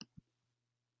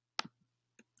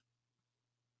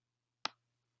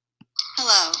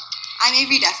I'm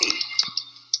Avery Duffy.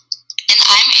 And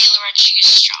I'm Ayla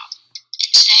Rodriguez-Straub.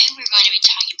 And today we're going to be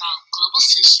talking about global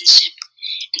citizenship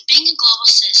and being a global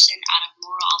citizen out of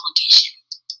moral obligation.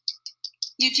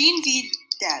 Eugene V.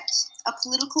 Debs, a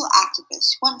political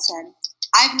activist, once said,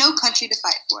 "I have no country to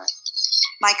fight for.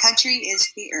 My country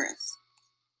is the earth,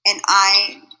 and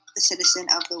I, the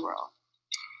citizen of the world."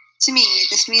 To me,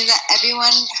 this means that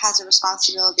everyone has a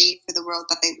responsibility for the world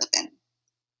that they live in.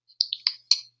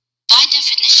 By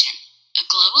definition, a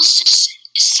global citizen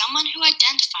is someone who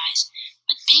identifies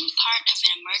with being part of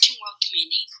an emerging world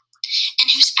community and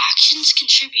whose actions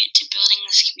contribute to building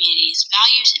this community's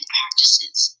values and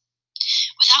practices.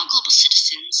 Without global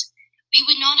citizens, we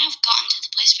would not have gotten to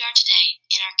the place we are today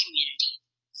in our community.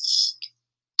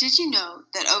 Did you know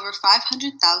that over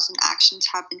 500,000 actions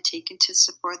have been taken to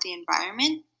support the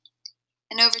environment?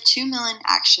 And over 2 million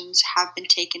actions have been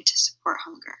taken to support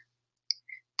hunger.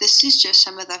 This is just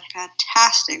some of the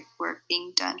fantastic work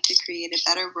being done to create a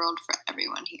better world for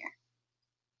everyone here.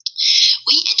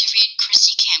 We interviewed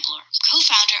Christy Campbell,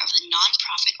 co-founder of the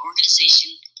nonprofit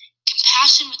organization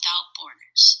Compassion Without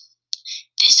Borders.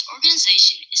 This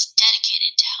organization is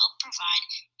dedicated to help provide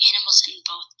animals in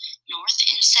both North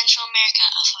and Central America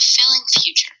a fulfilling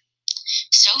future.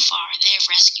 So far, they have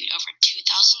rescued over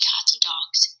 2,000 cats and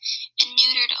dogs and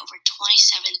neutered over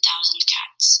 27,000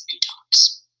 cats and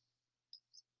dogs.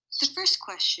 The first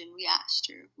question we asked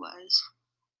her was,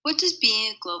 "What does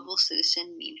being a global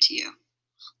citizen mean to you?"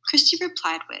 Christy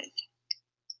replied with,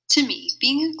 "To me,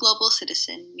 being a global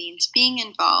citizen means being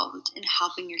involved in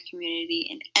helping your community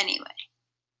in any way.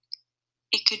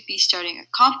 It could be starting a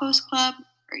compost club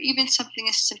or even something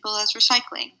as simple as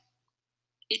recycling.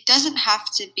 It doesn't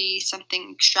have to be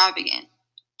something extravagant,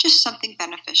 just something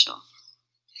beneficial."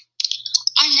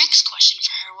 Our next question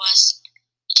for her was,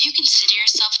 "Do you consider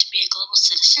yourself to be a global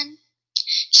citizen?"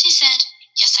 She said,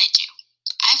 "Yes, I do.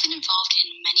 I've been involved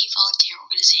in many volunteer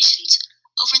organizations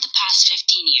over the past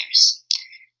 15 years.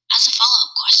 As a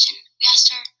follow-up question, we asked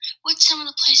her what some of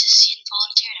the places she had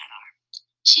volunteered at are.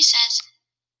 She says,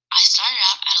 "I started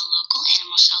out at a local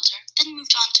animal shelter, then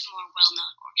moved on to more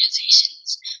well-known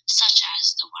organizations, such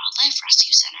as the Wildlife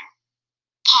Rescue Center,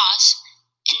 PAWS,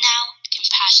 and now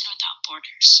Compassion Without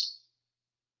Borders."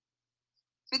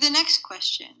 For the next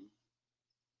question,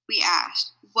 we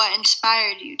asked, "What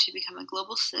inspired you to become a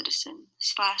global citizen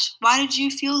 / why did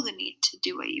you feel the need to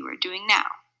do what you are doing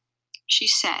now?" She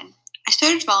said, "I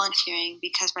started volunteering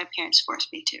because my parents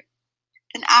forced me to.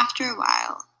 Then after a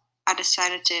while, I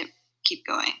decided to keep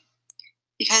going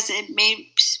because it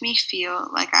makes me feel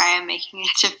like I am making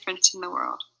a difference in the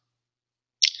world."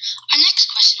 Our next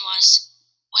question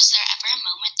was there ever a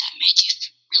moment that made you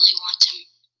really want to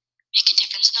make a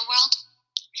difference in the world?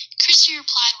 Christy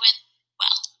replied with,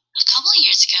 "Well, a couple of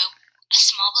years ago, a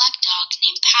small black dog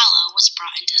named Paolo was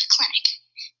brought into the clinic.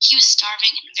 He was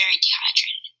starving and very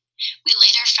dehydrated. We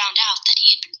later found out that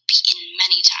he had been beaten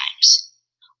many times.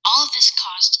 All of this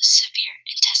caused severe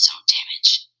intestinal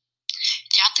damage.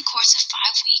 Throughout the course of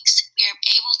 5 weeks, we were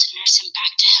able to nurse him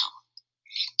back to health.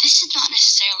 This did not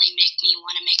necessarily make me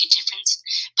want to make a difference,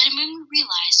 but it made me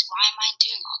realize, why am I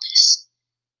doing all this?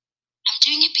 I'm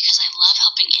doing it because I love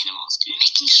helping animals and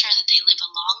making sure that they live a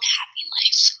long, happy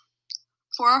life."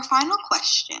 For our final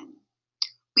question,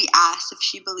 we asked if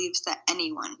she believes that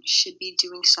anyone should be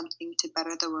doing something to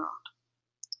better the world.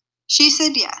 She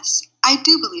said, "Yes, I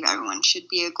do believe everyone should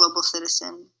be a global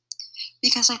citizen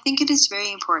because I think it is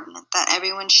very important that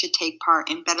everyone should take part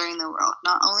in bettering the world,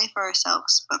 not only for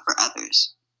ourselves, but for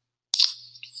others."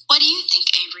 What do you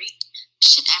think, Avery?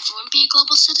 Should everyone be a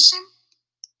global citizen?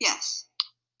 Yes,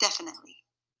 definitely.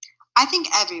 I think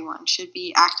everyone should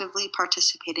be actively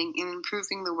participating in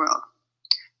improving the world,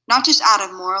 not just out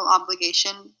of moral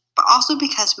obligation, but also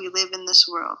because we live in this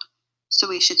world, so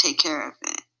we should take care of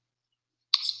it.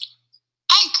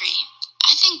 I agree.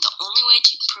 I think the only way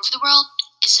to improve the world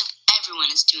is if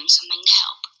everyone is doing something to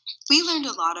help. We learned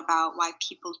a lot about why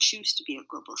people choose to be a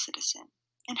global citizen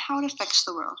and how it affects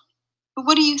the world. But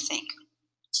what do you think?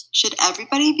 Should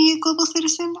everybody be a global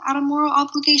citizen out of moral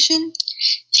obligation?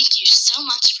 Thank you so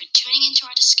much for tuning into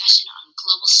our discussion.